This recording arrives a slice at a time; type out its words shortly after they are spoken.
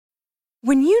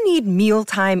When you need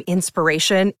mealtime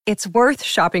inspiration, it's worth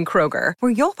shopping Kroger,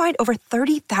 where you'll find over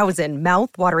 30,000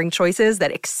 mouth-watering choices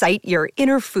that excite your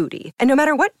inner foodie. And no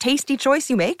matter what tasty choice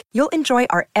you make, you'll enjoy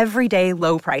our everyday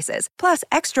low prices, plus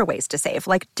extra ways to save,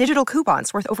 like digital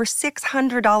coupons worth over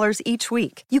 $600 each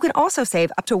week. You can also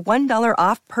save up to $1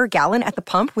 off per gallon at the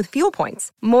pump with fuel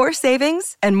points. More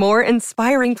savings and more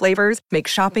inspiring flavors make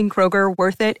shopping Kroger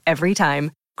worth it every time.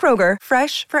 Kroger,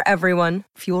 fresh for everyone.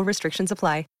 Fuel restrictions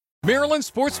apply. Maryland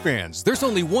sports fans, there's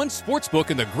only one sports book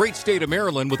in the great state of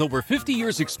Maryland with over 50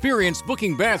 years experience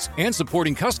booking bets and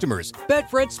supporting customers.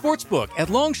 Betfred Sportsbook at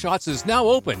Longshots is now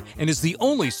open and is the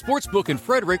only sportsbook in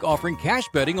Frederick offering cash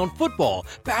betting on football,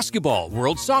 basketball,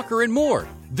 world soccer, and more.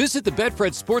 Visit the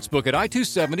Betfred Sportsbook at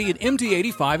I-270 and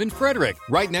MD-85 in Frederick,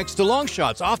 right next to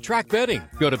Longshots off-track betting.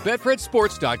 Go to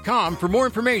betfredsports.com for more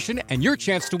information and your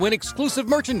chance to win exclusive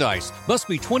merchandise. Must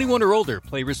be 21 or older.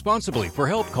 Play responsibly. For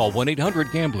help, call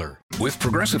 1-800-GAMBLER. With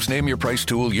Progressive's Name Your Price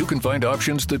tool, you can find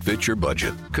options that fit your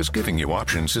budget, because giving you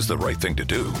options is the right thing to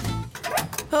do.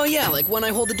 Oh yeah, like when I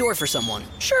hold the door for someone.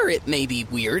 Sure, it may be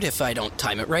weird if I don't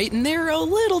time it right and they're a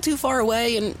little too far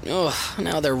away and,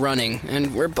 now they're running.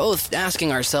 And we're both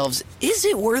asking ourselves, is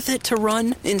it worth it to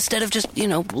run instead of just,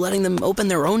 letting them open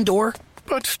their own door?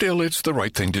 But still, it's the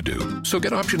right thing to do. So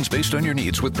get options based on your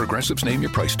needs with Progressive's Name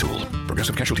Your Price tool.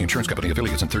 Progressive Casualty Insurance Company,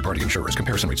 affiliates, and third-party insurers.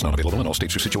 Comparison rates not available in all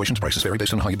states or situations. Prices vary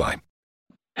based on how you buy.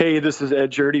 Hey, this is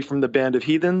Ed Jurdy from the Band of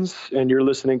Heathens, and you're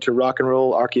listening to Rock and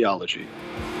Roll Archaeology.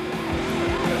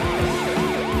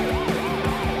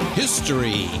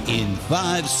 History in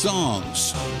 5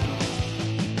 songs.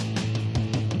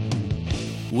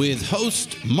 With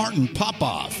host Martin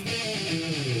Popoff.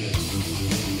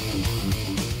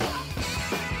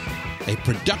 A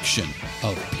production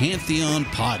of Pantheon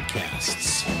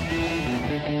Podcasts.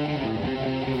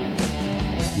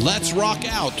 Let's rock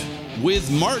out with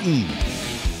Martin.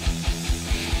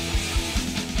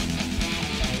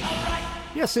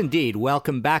 Yes, indeed.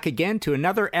 Welcome back again to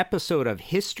another episode of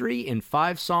History in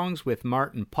 5 Songs with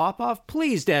Martin Popoff.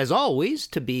 Pleased, as always,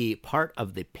 to be part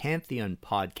of the Pantheon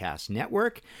Podcast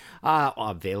Network,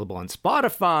 available on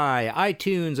Spotify,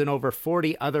 iTunes, and over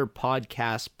 40 other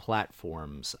podcast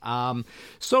platforms.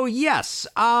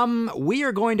 We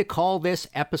are going to call this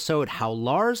episode How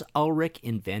Lars Ulrich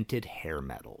Invented Hair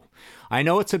Metal. I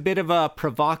know it's a bit of a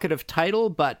provocative title,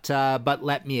 but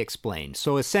let me explain.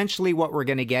 So essentially what we're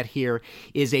going to get here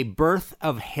is a birth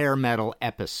of hair metal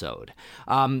episode.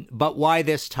 But why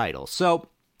this title? So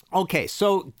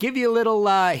give you a little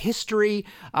history,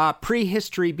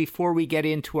 prehistory before we get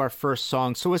into our first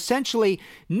song. So essentially,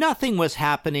 nothing was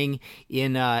happening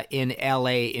in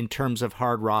LA in terms of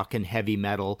hard rock and heavy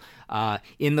metal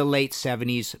in the late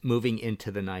 70s, moving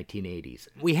into the 1980s.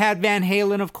 We had Van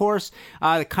Halen, of course,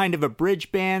 kind of a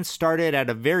bridge band, started at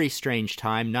a very strange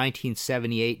time,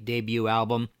 1978 debut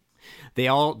album. They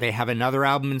have another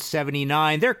album in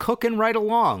 79. They're cooking right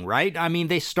along, right? I mean,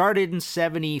 they started in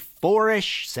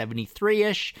 74-ish,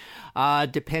 73-ish,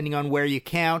 depending on where you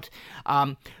count.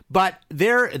 But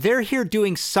they're here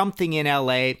doing something in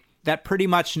LA that pretty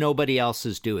much nobody else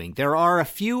is doing. There are a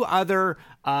few other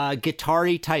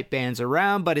guitar-y type bands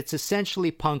around, but it's essentially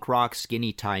punk rock,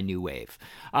 skinny tie, new wave.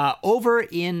 Over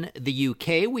in the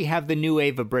UK, we have the new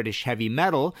wave of British heavy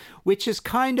metal, which is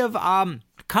kind of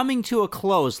coming to a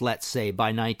close, let's say, by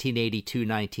 1982,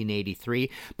 1983.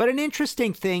 But an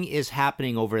interesting thing is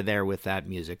happening over there with that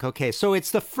music. Okay, so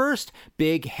it's the first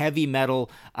big heavy metal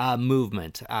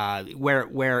movement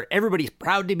where everybody's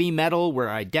proud to be metal. We're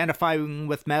identifying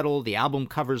with metal. The album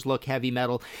covers look heavy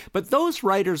metal. But those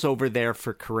writers over there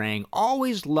for Kerrang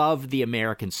always loved the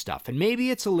American stuff. And maybe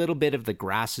it's a little bit of the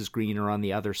grass is greener on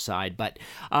the other side, but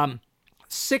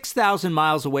 6,000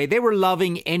 miles away, they were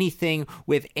loving anything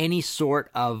with any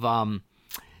sort of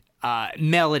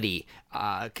melody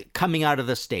coming out of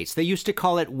the States. They used to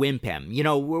call it Wimpem.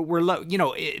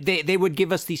 They would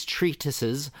give us these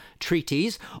treatises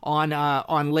on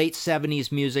late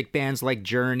 70s music, bands like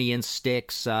Journey and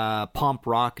Styx, pump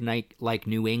rock like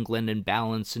New England and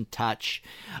Balance and Touch.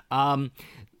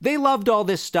 They loved all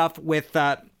this stuff with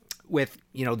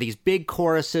these big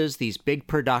choruses, these big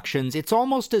productions. It's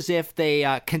almost as if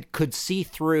they could see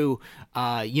through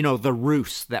the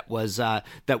ruse that was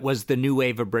the new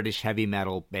wave of British heavy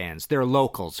metal bands. They're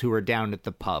locals who were down at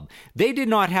the pub. They did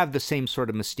not have the same sort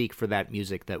of mystique for that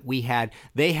music that we had.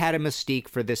 They had a mystique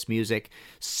for this music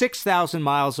 6,000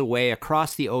 miles away,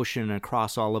 across the ocean and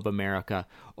across all of America,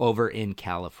 over in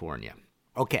California.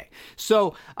 Okay,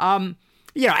 so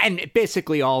Yeah, and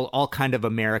basically all kind of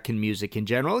American music in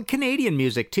general, and Canadian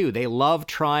music too. They loved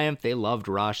Triumph, they loved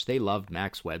Rush, they loved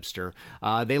Max Webster,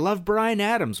 they loved Bryan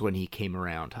Adams when he came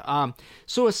around.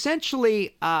 So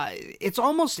essentially, it's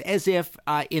almost as if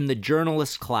in the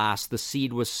journalist class, the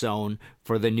seed was sown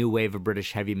for the new wave of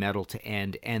British heavy metal to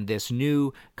end, and this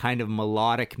new kind of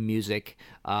melodic music,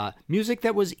 music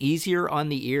that was easier on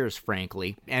the ears,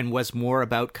 frankly, and was more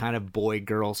about kind of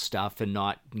boy-girl stuff and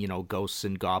not, ghosts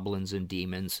and goblins and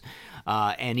demons,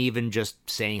 and even just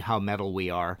saying how metal we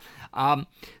are.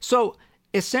 So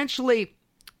essentially,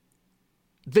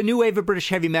 the new wave of British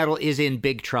heavy metal is in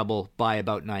big trouble by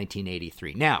about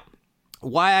 1983. Now,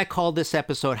 why I call this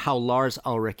episode How Lars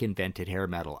Ulrich Invented Hair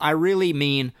Metal, I really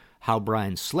mean how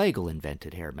Brian Slagel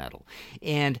invented hair metal.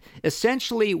 And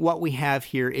essentially what we have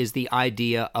here is the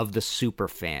idea of the super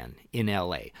fan in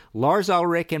LA. Lars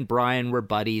Ulrich and Brian were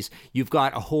buddies. You've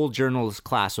got a whole journalist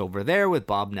class over there with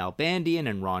Bob Nalbandian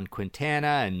and Ron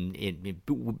Quintana and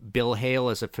Bill Hale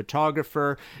as a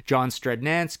photographer, John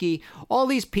Stradnansky, all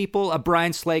these people.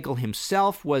 Brian Slagel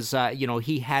himself was,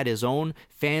 he had his own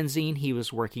fanzine. He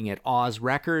was working at Oz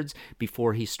Records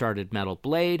before he started Metal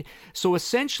Blade. So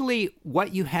essentially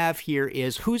what you have here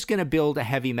is who's going to build a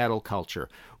heavy metal culture?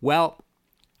 Well,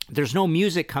 there's no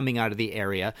music coming out of the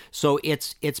area, so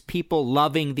it's people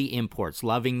loving the imports,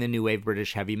 loving the new wave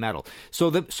British heavy metal. So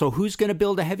who's going to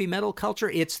build a heavy metal culture?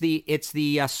 It's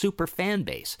the super fan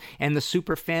base, and the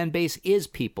super fan base is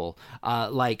people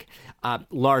like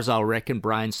Lars Ulrich and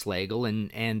Brian Slagel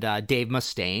and Dave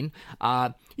Mustaine,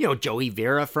 Joey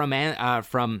Vera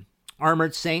from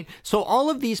Armored Saint. So all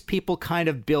of these people kind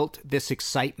of built this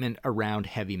excitement around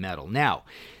heavy metal. Now,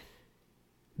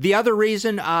 the other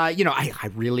reason, I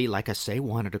really, like I say,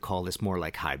 wanted to call this more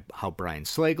like how Brian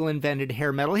Slagel invented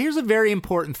hair metal. Here's a very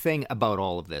important thing about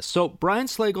all of this. So Brian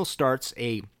Slagel starts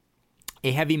a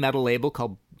heavy metal label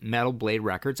called Metal Blade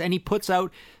Records, and he puts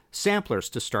out samplers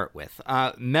to start with.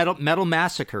 Metal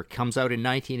Massacre comes out in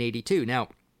 1982. Now,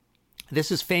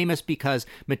 this is famous because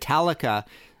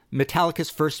Metallica's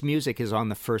first music is on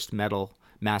the first Metal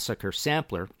Massacre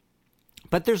sampler.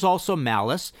 But there's also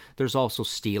Malice, there's also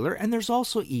Steeler, and there's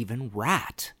also even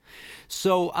Rat.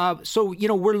 So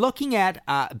we're looking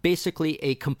at basically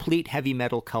a complete heavy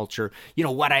metal culture.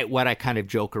 What I kind of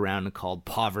joke around and call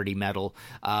poverty metal,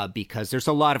 because there's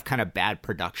a lot of kind of bad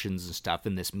productions and stuff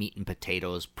in this meat and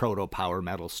potatoes proto power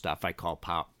metal stuff. I call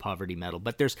poverty metal.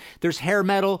 But there's hair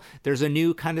metal. There's a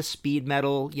new kind of speed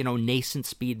metal, nascent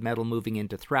speed metal moving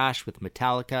into thrash with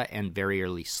Metallica and very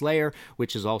early Slayer,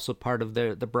 which is also part of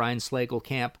the Brian Slagel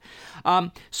camp.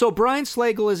 So Brian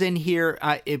Slagel is in here.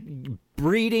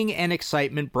 Breeding and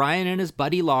excitement, Brian and his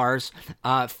buddy Lars,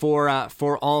 for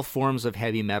all forms of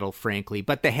heavy metal, frankly.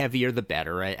 But the heavier, the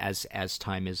better, right, as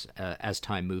time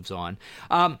moves on.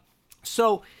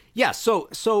 So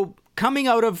coming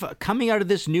out of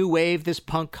this new wave, this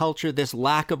punk culture, this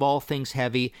lack of all things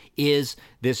heavy, is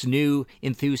this new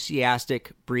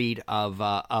enthusiastic breed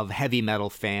of heavy metal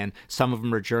fan. Some of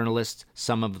them are journalists,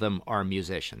 some of them are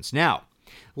musicians. Now,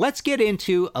 let's get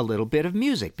into a little bit of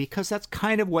music, because that's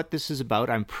kind of what this is about.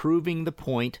 I'm proving the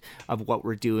point of what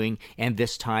we're doing, and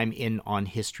this time on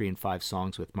History in 5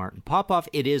 Songs with Martin Popoff,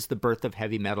 it is the birth of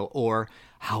heavy metal, or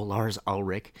how Lars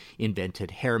Ulrich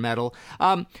invented hair metal.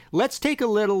 Let's take a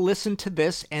little listen to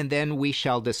this, and then we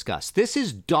shall discuss. This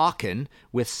is Dokken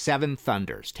with Seven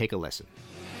Thunders. Take a listen.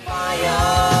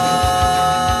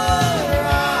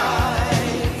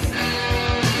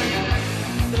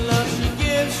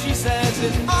 She says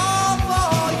it's all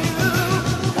for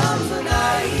you. Comes the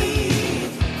night,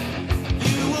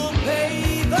 you will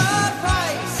pay the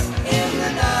price in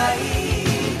the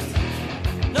night.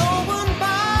 No one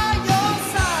by your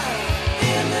side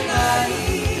in the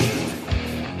night.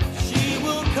 She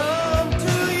will come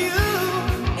to you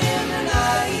in the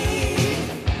night.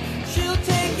 She'll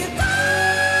take you down.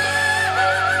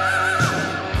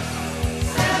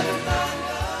 Seven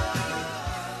Thunders.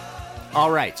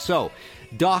 All right, so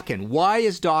Dokken. Why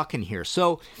is Dokken here?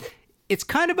 So it's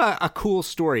kind of a cool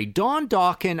story. Don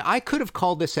Dokken, I could have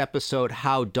called this episode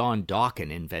How Don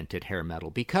Dokken Invented Hair Metal,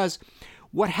 because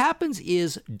what happens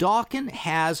is Dokken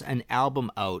has an album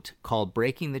out called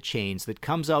Breaking the Chains that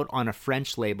comes out on a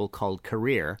French label called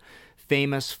Career,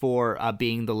 famous for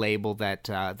being the label that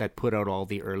put out all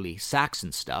the early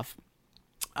Saxon stuff.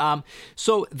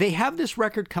 So they have this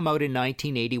record come out in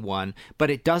 1981, but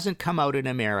it doesn't come out in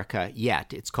America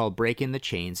yet. It's called Breaking the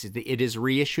Chains. It is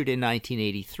reissued in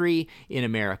 1983 in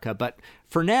America, but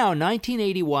for now,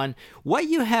 1981, what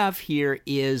you have here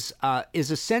is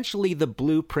essentially the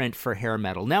blueprint for hair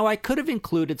metal. Now, I could have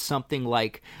included something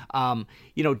like,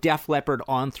 Def Leppard,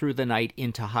 On Through the Night,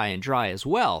 Into High and Dry as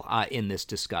well in this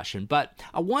discussion, but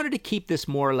I wanted to keep this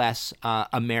more or less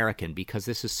American because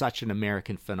this is such an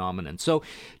American phenomenon. So,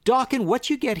 Dokken, what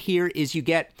you get here is you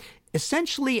get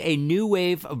essentially a new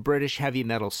wave of British heavy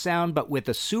metal sound, but with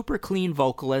a super clean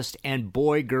vocalist and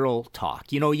boy-girl talk.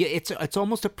 It's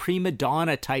almost a prima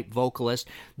donna type vocalist.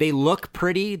 They look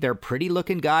pretty. They're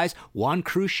pretty-looking guys. Juan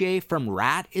Croucier from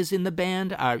Rat is in the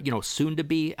band, soon to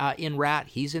be in Rat.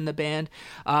 He's in the band.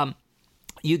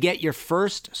 You get your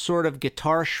first sort of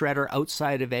guitar shredder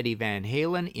outside of Eddie Van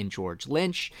Halen in George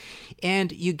Lynch.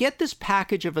 And you get this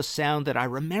package of a sound that I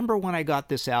remember when I got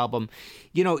this album,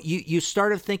 you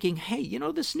started thinking, hey,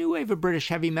 this new wave of British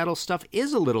heavy metal stuff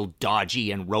is a little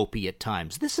dodgy and ropey at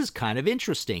times. This is kind of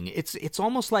interesting. It's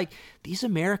almost like these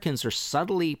Americans are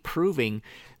subtly proving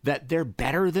that they're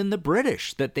better than the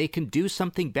British, that they can do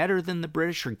something better than the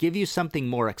British or give you something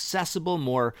more accessible,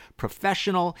 more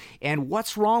professional. And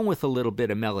what's wrong with a little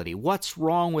bit of melody? What's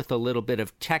wrong with a little bit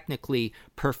of technically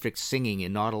perfect singing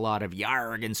and not a lot of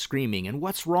yarg and screaming? And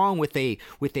what's wrong with a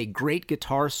great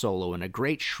guitar solo and a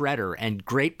great shredder and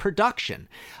great production?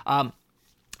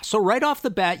 So right off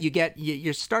the bat,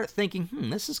 you start thinking,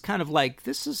 this is kind of like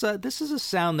this is a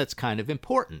sound that's kind of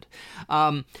important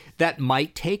that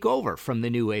might take over from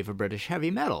the new wave of British heavy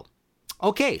metal.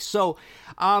 Okay, so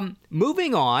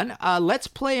moving on, let's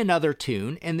play another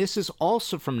tune, and this is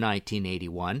also from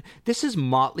 1981. This is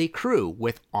Motley Crue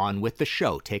with "On with the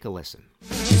Show." Take a listen.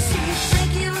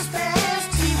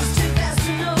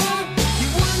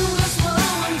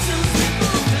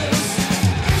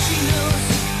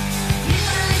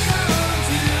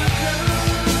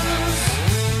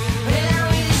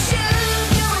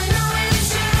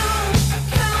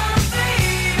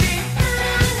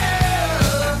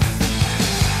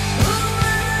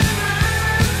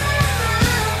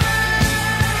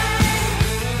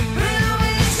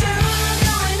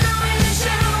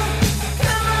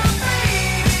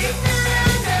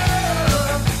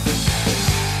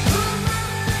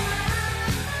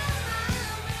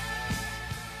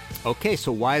 Okay,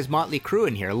 so why is Motley Crue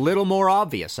in here? A little more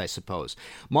obvious, I suppose.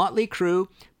 Motley Crue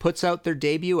puts out their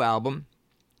debut album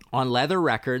on Leather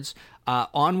Records.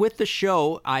 On with the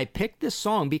Show, I picked this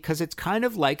song because it's kind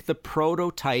of like the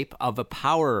prototype of a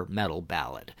power metal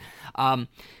ballad.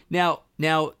 Now,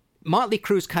 Motley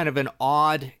Crue's kind of an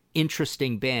odd,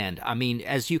 interesting band. I mean,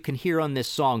 as you can hear on this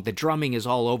song, the drumming is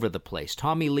all over the place.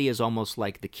 Tommy Lee is almost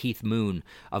like the Keith Moon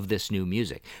of this new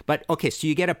music. But okay, so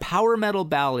you get a power metal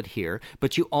ballad here,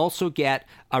 but you also get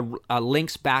a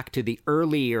links back to the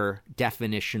earlier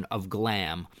definition of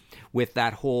glam with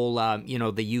that whole,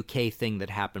 the UK thing that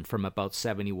happened from about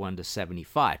 71 to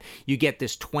 75. You get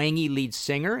this twangy lead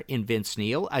singer in Vince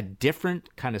Neil, a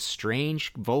different kind of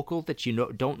strange vocal that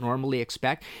you don't normally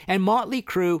expect. And Motley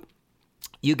Crue,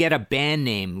 you get a band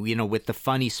name, with the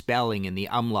funny spelling and the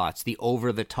umlauts, the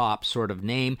over-the-top sort of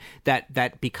name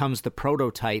that becomes the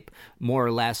prototype, more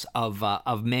or less,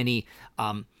 of many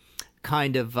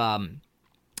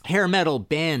hair metal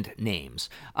band names.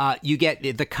 You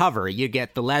get the cover, you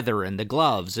get the leather and the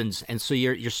gloves, and so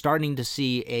you're starting to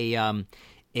see a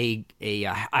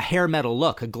hair metal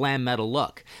look, a glam metal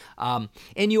look.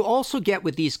 And you also get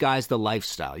with these guys the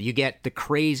lifestyle. You get the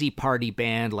crazy party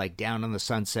band like Down on the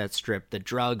Sunset Strip, the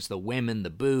drugs, the women,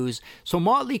 the booze. So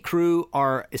Motley Crue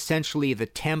are essentially the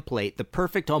template, the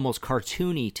perfect, almost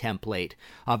cartoony template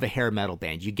of a hair metal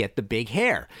band. You get the big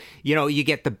hair. You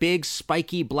get the big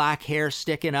spiky black hair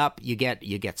sticking up. You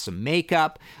get some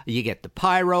makeup. You get the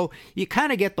pyro. You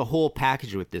kind of get the whole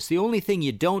package with this. The only thing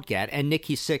you don't get, and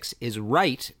Nikki Sixx is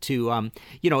right to,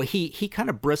 he kind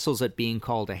of bristles at being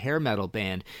called a hair metal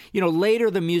band.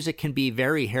 Later the music can be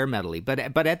very hair metal-y, but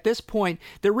at this point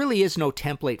there really is no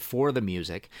template for the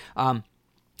music.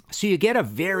 So you get a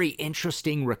very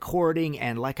interesting recording,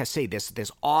 and like I say,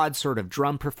 this odd sort of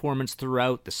drum performance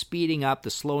throughout, the speeding up, the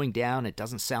slowing down. It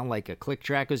doesn't sound like a click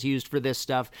track was used for this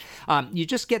stuff. You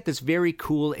just get this very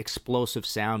cool, explosive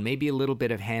sound, maybe a little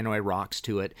bit of Hanoi Rocks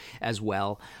to it as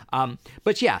well.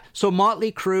 But yeah, so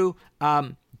Motley Crue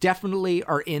definitely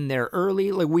are in there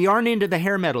early. Like, we aren't into the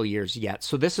hair metal years yet,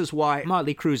 so this is why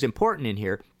Motley Crue is important in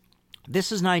here.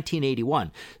 This is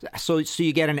 1981. So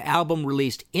you get an album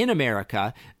released in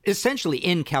America, essentially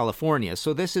in California.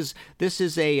 So this is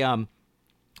hair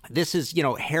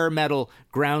metal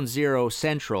ground zero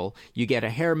central. You get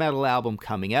a hair metal album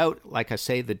coming out. Like I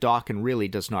say, the Dokken really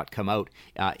does not come out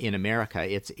in America.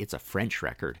 It's a French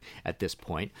record at this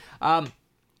point.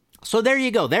 So there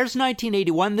you go. There's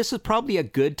 1981. This is probably a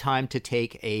good time to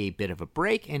take a bit of a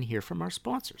break and hear from our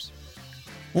sponsors.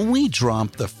 When we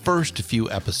dropped the first few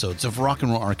episodes of Rock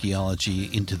and Roll Archaeology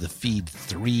into the feed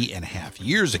 3.5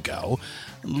 years ago,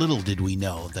 little did we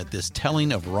know that this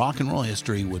telling of rock and roll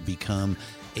history would become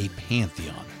a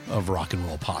pantheon of rock and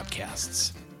roll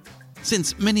podcasts.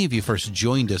 Since many of you first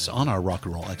joined us on our rock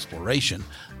and roll exploration,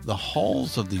 the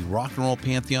halls of the rock and roll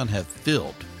pantheon have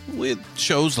filled with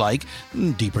shows like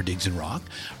Deeper Digs in Rock,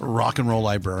 Rock and Roll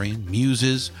Librarian,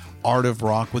 Muses, Art of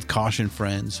Rock with Caution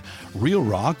Friends, Real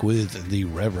Rock with the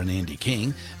Reverend Andy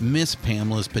King, Miss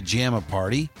Pamela's Pajama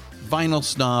Party, Vinyl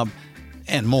Snob,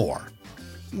 and more.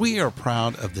 We are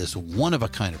proud of this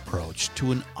one-of-a-kind approach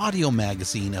to an audio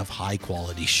magazine of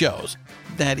high-quality shows.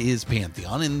 That is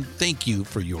Pantheon, and thank you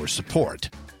for your support.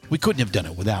 We couldn't have done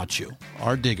it without you,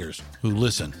 our diggers who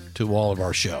listen to all of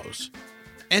our shows.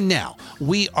 And now,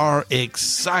 we are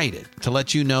excited to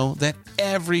let you know that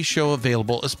every show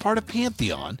available as part of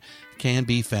Pantheon can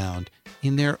be found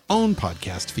in their own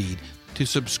podcast feed to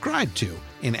subscribe to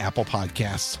in Apple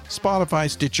Podcasts, Spotify,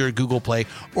 Stitcher, Google Play,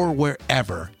 or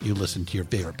wherever you listen to your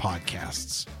favorite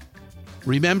podcasts.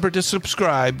 Remember to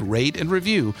subscribe, rate, and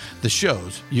review the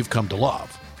shows you've come to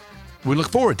love. We look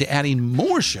forward to adding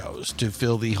more shows to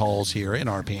fill the halls here in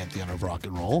our Pantheon of Rock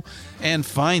and Roll, and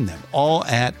find them all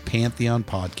at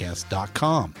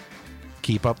pantheonpodcast.com.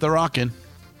 Keep up the rockin'.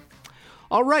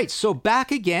 All right, so back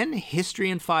again, History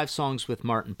in 5 Songs with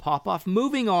Martin Popoff.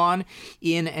 Moving on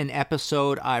in an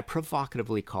episode I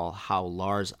provocatively call How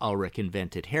Lars Ulrich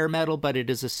Invented Hair Metal, but it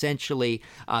is essentially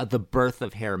the birth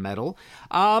of hair metal.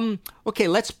 Okay,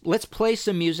 let's play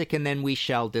some music and then we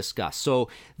shall discuss. So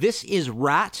this is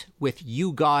Rat with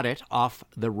You Got It off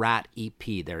the Rat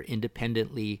EP, their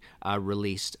independently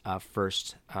released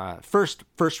first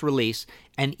release,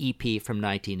 an EP from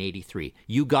 1983.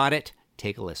 You Got It,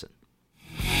 take a listen.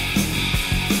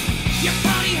 You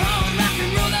party hard rock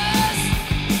and rollers.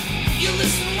 You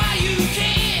listen while you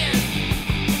can.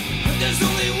 There's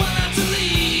only one out to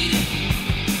lead,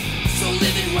 so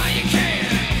live it while you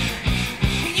can.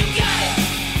 You got it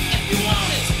if you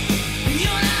want it.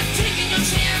 You're not taking your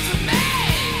chance with me.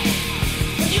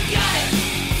 You got it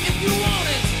if you want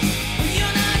it.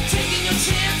 You're not taking your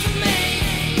chance with me.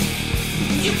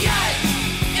 You got it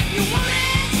if you want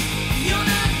it. You're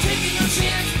not taking your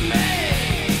chance with me.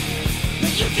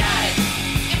 You got it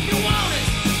if you want it.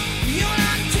 You're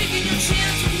not taking your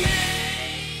chance with me.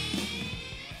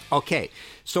 Okay,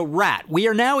 so Rat, we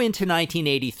are now into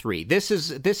 1983. This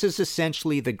is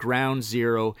essentially the ground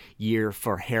zero year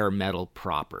for hair metal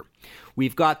proper.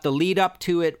 We've got the lead up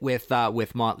to it with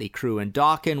Motley Crue and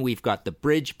Dokken. We've got the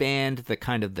bridge band, the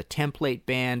kind of the template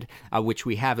band, which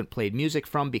we haven't played music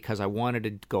from because I wanted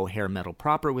to go hair metal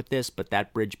proper with this, but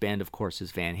that bridge band, of course,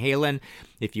 is Van Halen.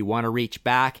 If you want to reach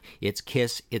back, it's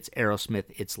Kiss, it's Aerosmith,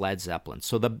 it's Led Zeppelin.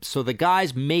 So the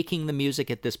guys making the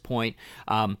music at this point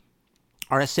are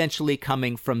essentially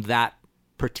coming from that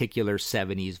particular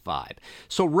 70s vibe.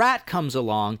 So Rat comes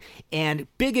along, and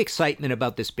big excitement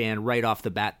about this band right off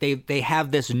the bat. They have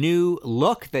this new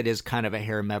look that is kind of a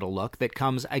hair metal look that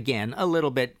comes, again, a little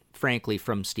bit, frankly,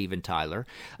 from Steven Tyler.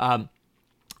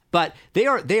 But they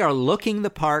are looking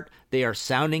the part. They are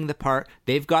sounding the part.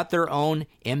 They've got their own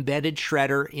embedded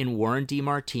shredder in Warren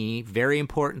DeMartini. Very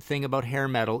important thing about hair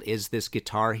metal is this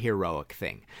guitar heroic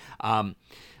thing.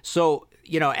 So,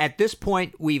 you know, at this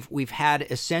point, we've had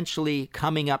essentially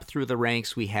coming up through the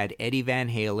ranks, we had Eddie Van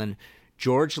Halen,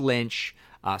 George Lynch,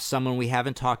 someone we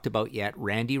haven't talked about yet,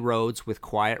 Randy Rhoads with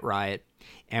Quiet Riot,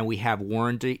 and we have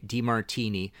Warren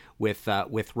DeMartini with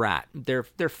Rat.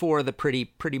 They're four of the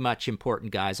pretty much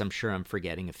important guys. I'm sure I'm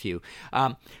forgetting a few.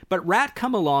 But Rat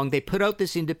come along. They put out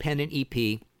this independent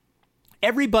EP.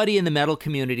 Everybody in the metal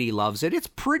community loves it. It's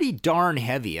pretty darn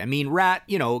heavy. I mean, Rat,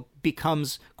 you know,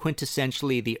 becomes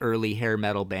quintessentially the early hair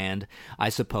metal band, I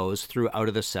suppose, through Out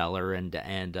of the Cellar and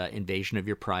Invasion of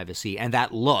Your Privacy. And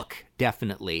that look,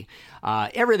 definitely.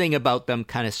 Everything about them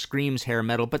kind of screams hair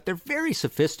metal, but they're very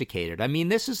sophisticated. I mean,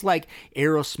 this is like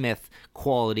Aerosmith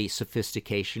quality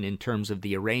sophistication in terms of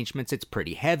the arrangements. It's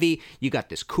pretty heavy. You got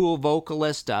this cool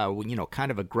vocalist, you know,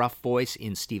 kind of a gruff voice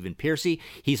in Stephen Pearcy.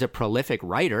 He's a prolific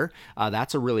writer.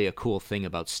 That's really a cool thing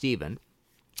about Stephen.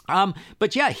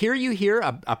 But yeah, here you hear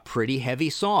a pretty heavy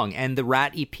song, and the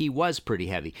Rat EP was pretty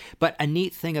heavy. But a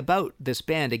neat thing about this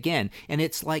band, again, and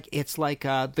it's like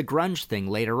the grunge thing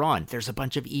later on. There's a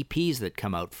bunch of EPs that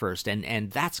come out first,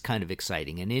 and that's kind of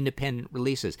exciting, and independent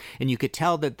releases. And you could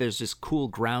tell that there's this cool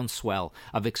groundswell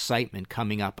of excitement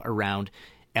coming up around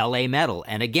LA metal.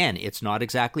 And again, it's not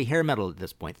exactly hair metal at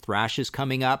this point. Thrash is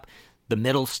coming up. The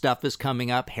middle stuff is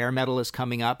coming up, hair metal is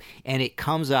coming up, and it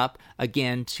comes up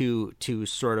again to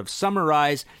sort of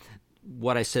summarize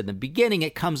what I said in the beginning.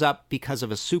 It comes up because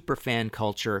of a super fan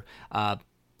culture.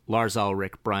 Lars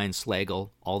Ulrich, Brian Slagel,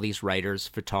 all these writers,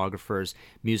 photographers,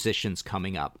 musicians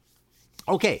coming up.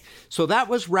 Okay, so that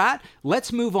was Rat.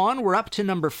 Let's move on. We're up to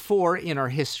number 4 in our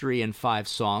History in 5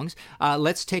 songs.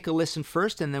 Let's take a listen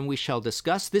first, and then we shall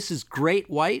discuss. This is Great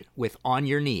White with On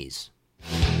Your Knees.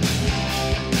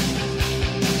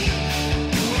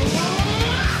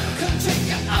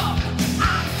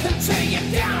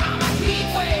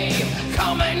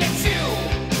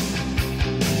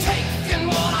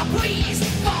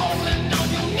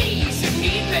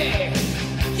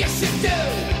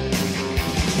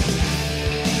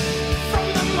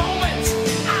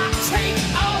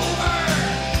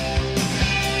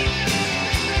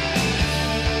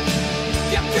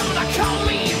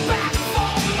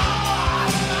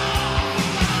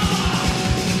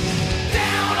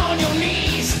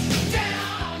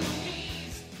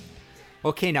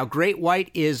 Okay, now Great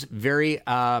White is very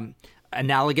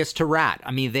analogous to Rat. I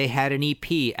mean, they had an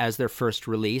EP as their first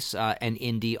release, an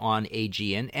indie on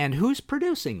Aegean. And who's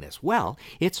producing this? Well,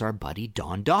 it's our buddy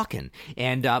Don Dokken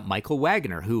and Michael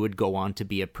Wagner, who would go on to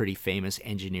be a pretty famous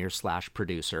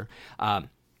engineer/producer.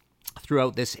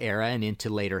 Throughout this era and into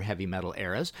later heavy metal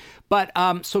eras. But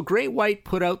so Great White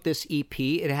put out this EP.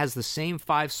 It has the same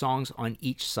 5 songs on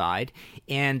each side,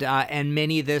 and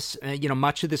many of this,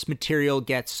 much of this material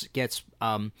gets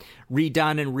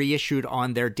redone and reissued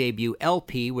on their debut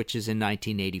LP, which is in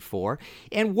 1984.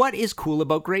 And what is cool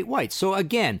about Great White? So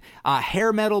again,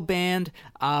 hair metal band.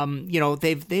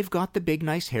 They've got the big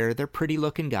nice hair. They're pretty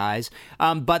looking guys,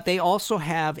 but they also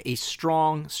have a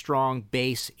strong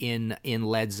bass in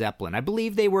Led Zeppelin. I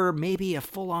believe they were maybe a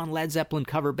full-on Led Zeppelin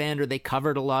cover band, or they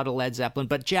covered a lot of Led Zeppelin.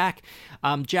 But Jack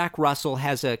Russell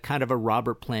has a kind of a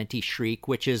Robert Planty shriek,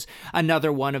 which is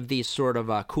another one of these sort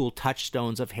of cool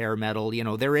touchstones of hair metal.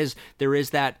 There is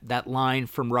that line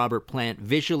from Robert Plant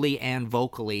visually and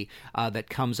vocally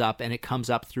that comes up, and it comes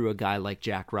up through a guy like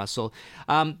Jack Russell.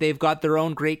 They've got their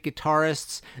own great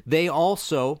guitarists. They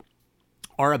also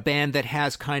are a band that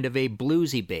has kind of a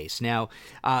bluesy bass. Now,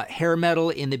 hair metal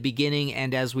in the beginning,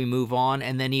 and as we move on,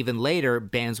 and then even later,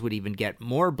 bands would even get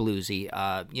more bluesy,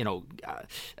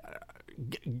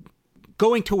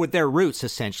 going toward their roots,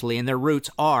 essentially, and their roots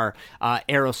are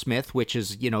Aerosmith, which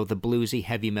is, the bluesy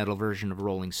heavy metal version of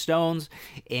Rolling Stones,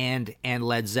 and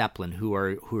Led Zeppelin, who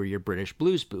are your British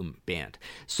blues boom band.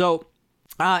 So,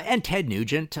 and Ted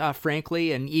Nugent,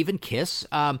 frankly, and even Kiss.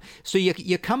 So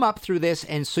you come up through this,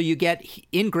 and so you get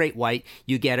in Great White,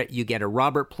 you get a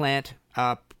Robert Plant,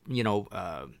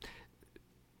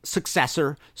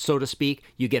 successor, so to speak.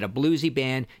 You get a bluesy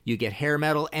band, you get hair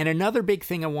metal, and another big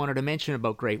thing I wanted to mention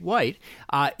about Great White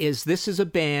is this is a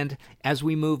band, as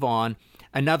we move on.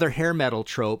 Another hair metal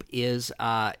trope is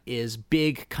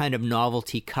big kind of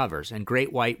novelty covers, and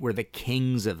Great White were the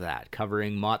kings of that,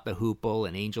 covering Mott the Hoople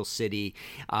and Angel City.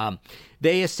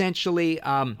 They essentially,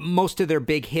 most of their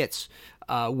big hits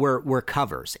were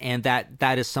covers, and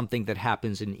that is something that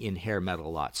happens in hair metal a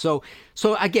lot. So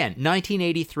again,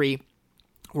 1983,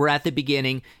 we're at the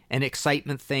beginning, an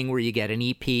excitement thing where you get an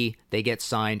EP, they get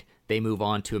signed, they move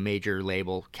on to a major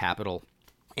label, Capitol.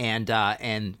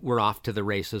 And we're off to the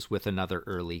races with another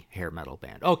early hair metal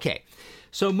band. Okay,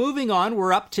 so moving on,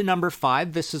 we're up to number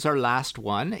 5. This is our last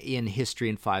one in History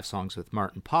in 5 Songs with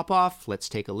Martin Popoff. Let's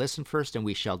take a listen first, and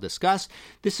we shall discuss.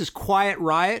 This is Quiet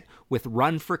Riot with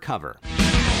Run for Cover.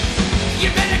 You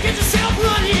better get yourself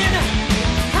running.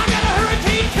 I got a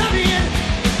hurricane coming.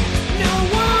 No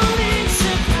warning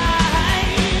surprise.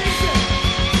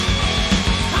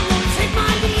 I'm gonna take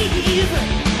my leave.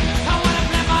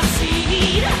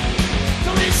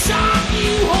 Shock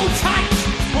you, hold tight,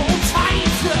 hold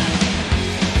tight.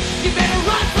 You better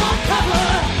run for cover.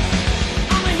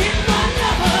 I'm a hit run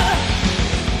lover.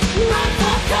 Run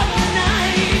for cover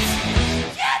night.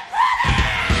 Get ready!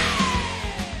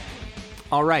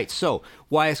 All right, so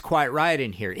why is Quiet Riot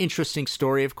in here? Interesting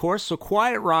story, of course. So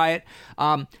Quiet Riot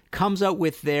comes out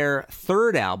with their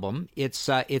 3rd album. It's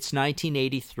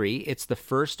 1983. It's the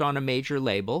first on a major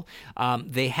label.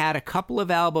 They had a couple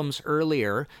of albums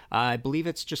earlier. I believe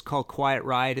it's just called Quiet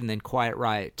Riot and then Quiet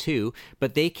Riot 2.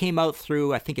 But they came out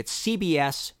through, I think it's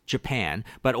CBS Japan,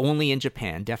 but only in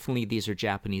Japan. Definitely these are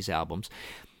Japanese albums.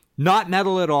 Not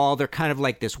metal at all. They're kind of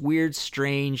like this weird,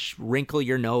 strange,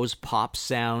 wrinkle-your-nose pop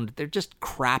sound. They're just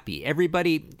crappy.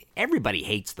 Everybody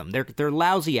hates them. They're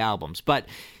lousy albums, but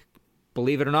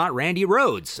believe it or not, Randy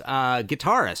Rhoads,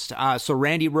 guitarist. So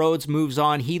Randy Rhoads moves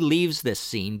on. He leaves this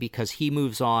scene because he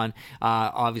moves on.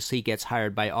 Obviously, he gets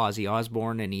hired by Ozzy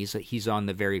Osbourne, and he's on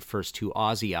the very first 2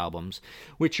 Ozzy albums,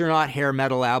 which are not hair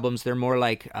metal albums. They're more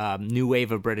like new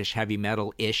wave of British heavy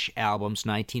metal-ish albums,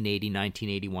 1980,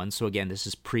 1981. So again, this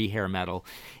is pre-hair metal,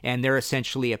 and they're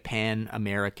essentially a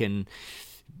pan-American,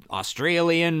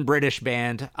 Australian, British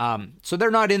band. So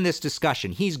they're not in this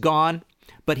discussion. He's gone.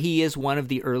 But he is one of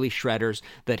the early shredders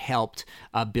that helped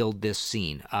build this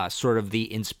scene, sort of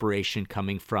the inspiration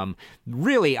coming from,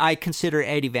 really, I consider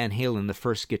Eddie Van Halen the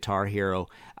first guitar hero,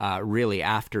 really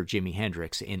after Jimi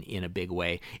Hendrix in a big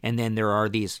way. And then there are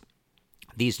these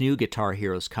new guitar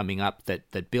heroes coming up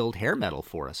that build hair metal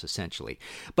for us, essentially.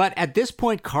 But at this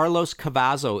point, Carlos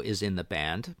Cavazo is in the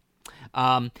band,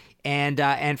 and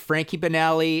Frankie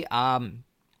Banali.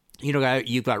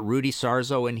 You've got Rudy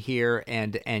Sarzo in here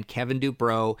and Kevin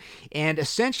Dubrow, and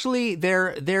essentially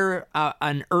they're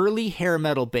an early hair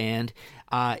metal band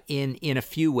in a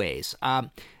few ways.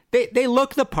 They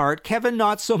look the part. Kevin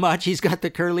not so much. He's got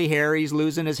the curly hair. He's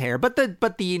losing his hair, but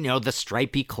the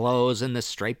stripy clothes and the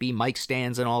stripy mic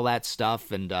stands and all that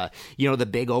stuff, and the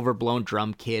big overblown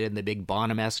drum kit and the big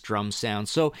Bonham-esque drum sound.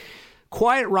 So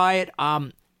Quiet Riot,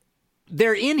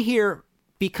 they're in here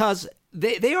because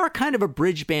They are kind of a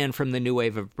bridge band from the new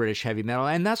wave of British heavy metal,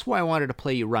 and that's why I wanted to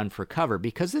play you Run for Cover,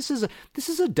 because this is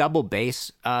a double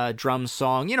bass drum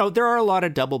song. There are a lot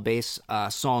of double bass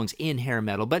songs in hair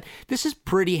metal, but this is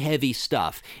pretty heavy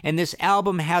stuff, and this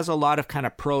album has a lot of kind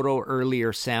of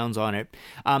earlier sounds on it,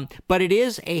 but it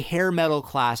is a hair metal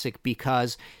classic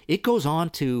because it goes on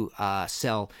to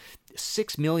sell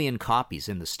 6 million copies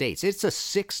in the States. It's a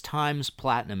 6 times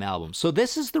platinum album. So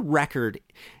this is the record,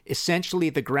 essentially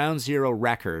the ground zero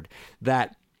record,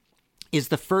 that is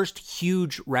the first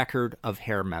huge record of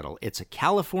hair metal. It's a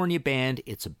California band.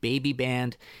 It's a baby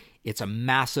band. It's a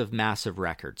massive, massive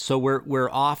record. So we're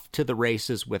off to the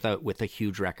races with a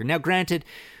huge record. Now, granted,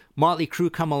 Motley Crue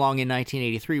come along in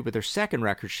 1983 with their second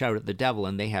record, Shout at the Devil,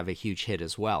 and they have a huge hit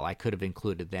as well. I could have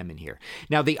included them in here.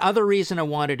 Now, the other reason I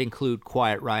wanted to include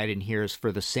Quiet Riot in here is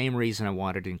for the same reason I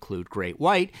wanted to include Great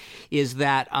White, is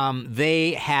that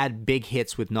they had big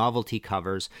hits with novelty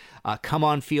covers. Come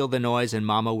On, Feel the Noise and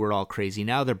Mama, We're All Crazy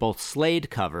Now. They're both Slade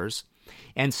covers,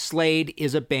 and Slade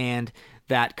is a band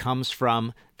that comes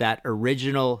from that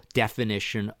original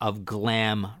definition of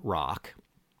glam rock.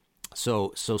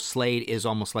 So Slade is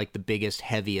almost like the biggest,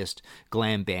 heaviest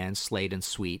glam band, Slade and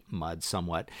Sweet, Mud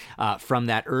somewhat, from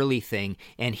that early thing.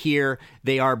 And here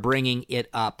they are bringing it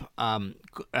up.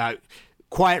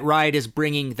 Quiet Riot is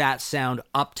bringing that sound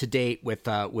up to date with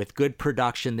good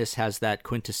production. This has that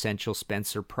quintessential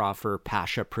Spencer Proffer,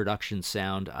 Pasha production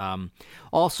sound.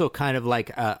 Also kind of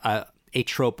like a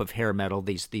trope of hair metal,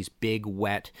 these big,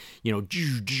 wet,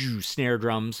 snare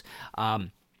drums.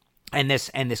 And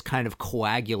this kind of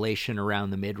coagulation around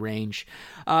the mid-range.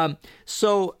 The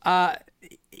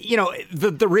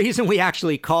reason we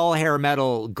actually call hair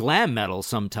metal glam metal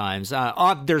sometimes,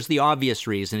 there's the obvious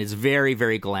reason. It's very,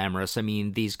 very glamorous. I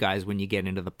mean, these guys, when you get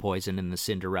into the Poison and the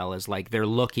Cinderellas, like, they're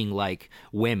looking like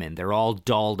women. They're all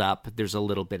dolled up. There's a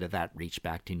little bit of that reach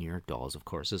back to New York Dolls, of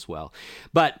course, as well.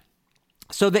 But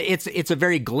so it's a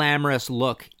very glamorous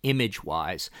look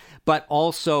image-wise, but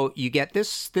also you get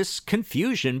this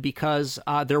confusion because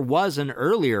there was an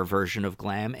earlier version of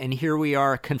glam, and here we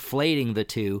are conflating the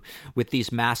two with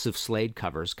these massive Slade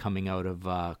covers coming out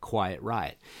of Quiet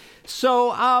Riot.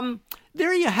 So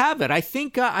there you have it. I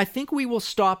think we will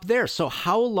stop there. So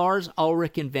how Lars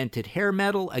Ulrich invented hair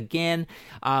metal. Again,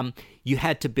 you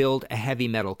had to build a heavy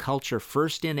metal culture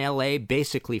first in LA,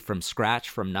 basically from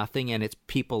scratch, from nothing. And it's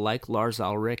people like Lars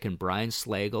Ulrich and Brian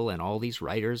Slagel and all these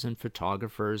writers and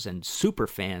photographers and super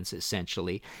fans,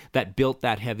 essentially, that built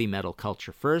that heavy metal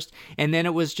culture first. And then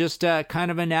it was just kind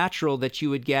of a natural that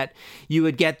you would get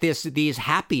these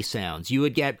happy sounds. You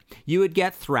would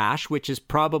get thrash, which is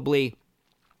probably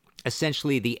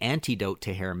essentially the antidote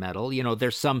to hair metal.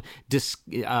 There's some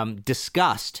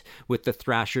disgust with the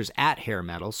thrashers at hair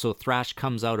metal, so thrash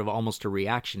comes out of almost a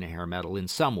reaction to hair metal in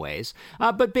some ways,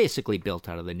 but basically built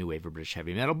out of the new wave of British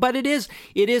heavy metal. But it is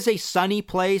a sunny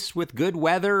place with good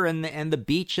weather and the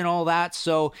beach and all that.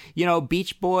 So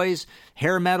Beach Boys,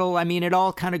 hair metal. I mean, it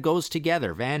all kind of goes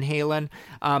together. Van Halen.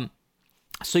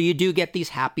 So you do get these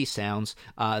happy sounds.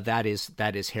 That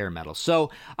is hair metal.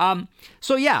 So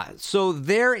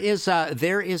there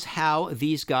is how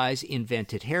these guys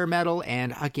invented hair metal.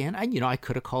 And again, I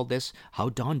could have called this how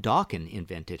Don Dokken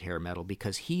invented hair metal,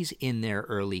 because he's in there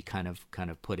early, kind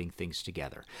of putting things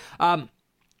together.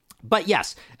 But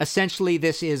yes, essentially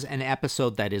this is an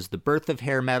episode that is the birth of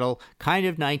hair metal, kind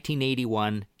of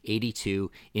 1981,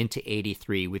 82 into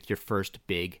 83 with your first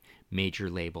big major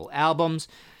label albums.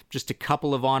 Just a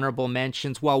couple of honorable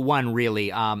mentions. Well, one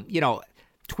really,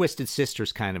 Twisted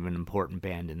Sister's kind of an important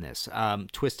band in this.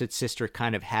 Twisted Sister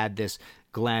kind of had this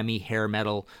glammy hair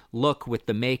metal look with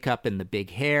the makeup and the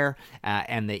big hair,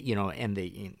 and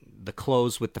the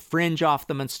clothes with the fringe off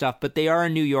them and stuff, but they are a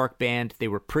New York band. They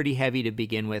were pretty heavy to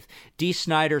begin with. Dee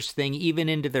Snider's thing, even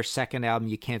into their second album,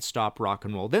 You Can't Stop Rock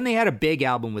and Roll. Then they had a big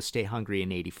album with Stay Hungry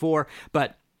in 84,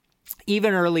 but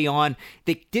even early on,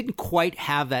 they didn't quite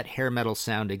have that hair metal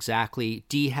sound exactly.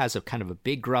 Dee has a kind of a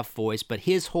big gruff voice, but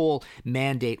his whole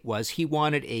mandate was he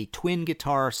wanted a twin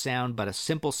guitar sound, but a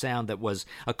simple sound that was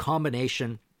a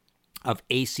combination of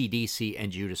AC/DC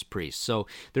and Judas Priest. So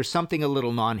there's something a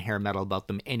little non-hair metal about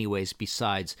them anyways,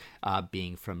 besides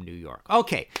being from New York.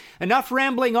 Okay, enough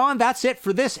rambling on. That's it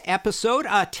for this episode.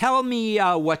 Tell me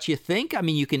what you think. I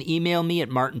mean, you can email me at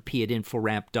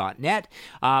martinp@inforamp.net.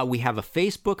 We have a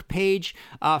Facebook page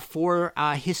for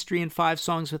History in 5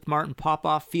 Songs with Martin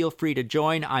Popoff. Feel free to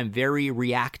join. I'm very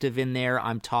reactive in there.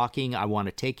 I'm talking. I want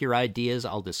to take your ideas.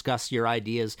 I'll discuss your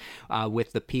ideas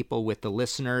with the people, with the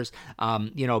listeners.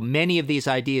 Many of these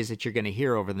ideas that you're going to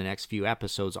hear over the next few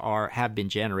episodes have been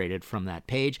generated from that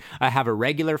page. I have a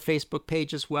regular Facebook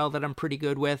page as well that I'm pretty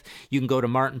good with. You can go to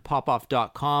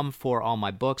martinpopoff.com for all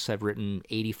my books. I've written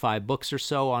 85 books or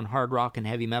so on hard rock and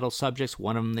heavy metal subjects.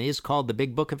 One of them is called The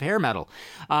Big Book of Hair Metal.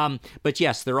 But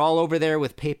yes, they're all over there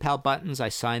with PayPal buttons. I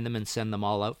sign them and send them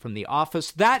all out from the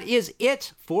office. That is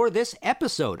it for this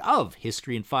episode of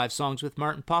History in 5 Songs with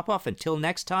Martin Popoff. Until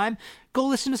next time, go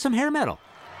listen to some hair metal.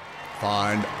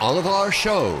 Find all of our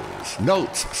shows,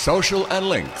 notes, social, and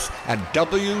links at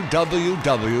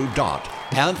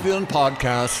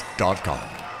www.pantheonpodcast.com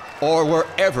or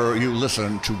wherever you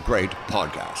listen to great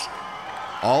podcasts.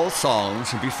 All songs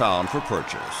can be found for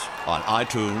purchase on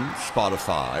iTunes,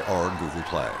 Spotify, or Google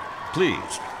Play.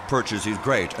 Please purchase these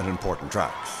great and important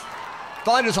tracks.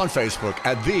 Find us on Facebook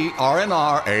at the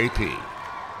RNRAP.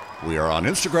 We are on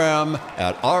Instagram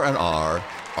at RNR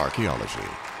Archaeology.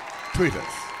 Tweet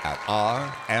us at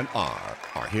RNR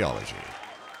Archaeology.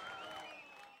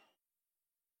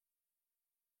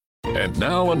 And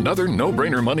now another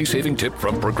no-brainer money-saving tip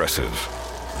from Progressive.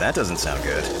 That doesn't sound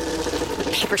good. The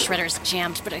paper shredder's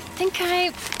jammed, but I think I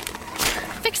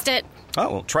fixed it.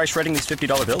 Oh, well, try shredding these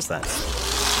 $50 bills then.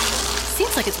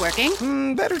 Seems like it's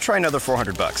working. Better try another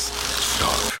 $400.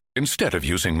 Stop. Instead of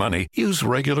using money, use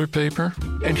regular paper.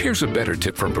 And here's a better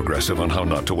tip from Progressive on how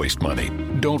not to waste money.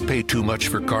 Don't pay too much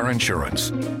for car insurance.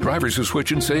 Drivers who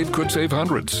switch and save could save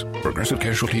hundreds. Progressive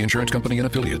Casualty Insurance Company and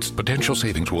Affiliates. Potential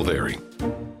savings will vary.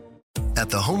 At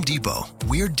the Home Depot,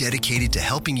 we're dedicated to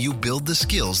helping you build the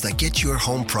skills that get your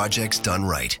home projects done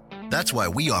right. That's why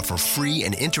we offer free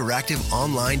and interactive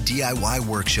online DIY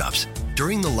workshops.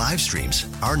 During the live streams,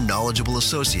 our knowledgeable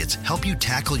associates help you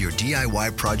tackle your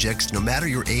DIY projects no matter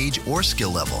your age or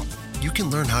skill level. You can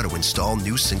learn how to install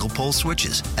new single-pole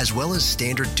switches, as well as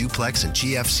standard duplex and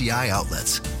GFCI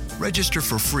outlets. Register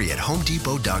for free at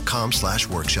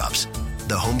homedepot.com/workshops.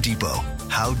 The Home Depot.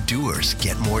 How doers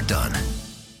get more done.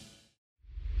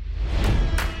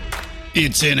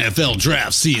 It's NFL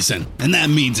draft season, and that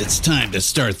means it's time to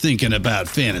start thinking about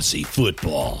fantasy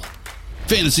football.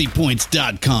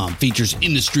 FantasyPoints.com features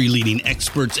industry-leading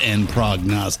experts and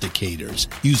prognosticators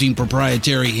using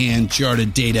proprietary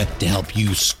hand-charted data to help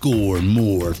you score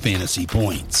more fantasy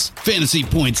points.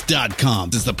 FantasyPoints.com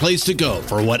is the place to go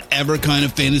for whatever kind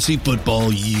of fantasy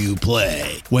football you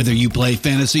play. Whether you play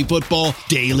fantasy football,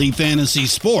 daily fantasy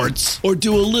sports, or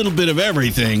do a little bit of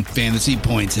everything, Fantasy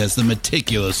Points has the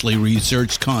meticulously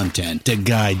researched content to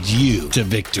guide you to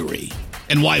victory.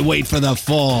 And why wait for the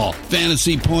fall?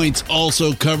 Fantasy Points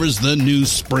also covers the new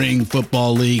spring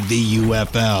football league, the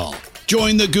UFL.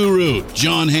 Join the guru,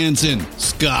 John Hansen,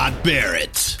 Scott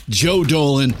Barrett, Joe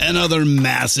Dolan, and other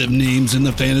massive names in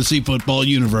the fantasy football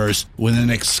universe with an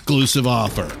exclusive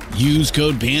offer. Use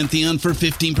code Pantheon for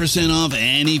 15% off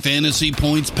any Fantasy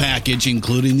Points package,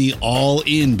 including the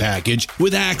all-in package,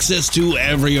 with access to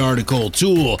every article,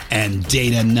 tool, and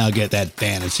data nugget that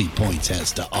Fantasy Points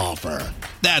has to offer.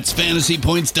 That's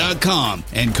FantasyPoints.com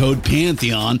and code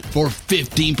Pantheon for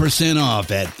 15%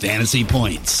 off at Fantasy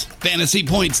Points.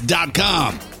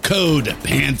 FantasyPoints.com, code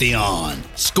Pantheon.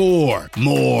 Score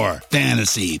more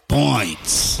fantasy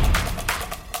points.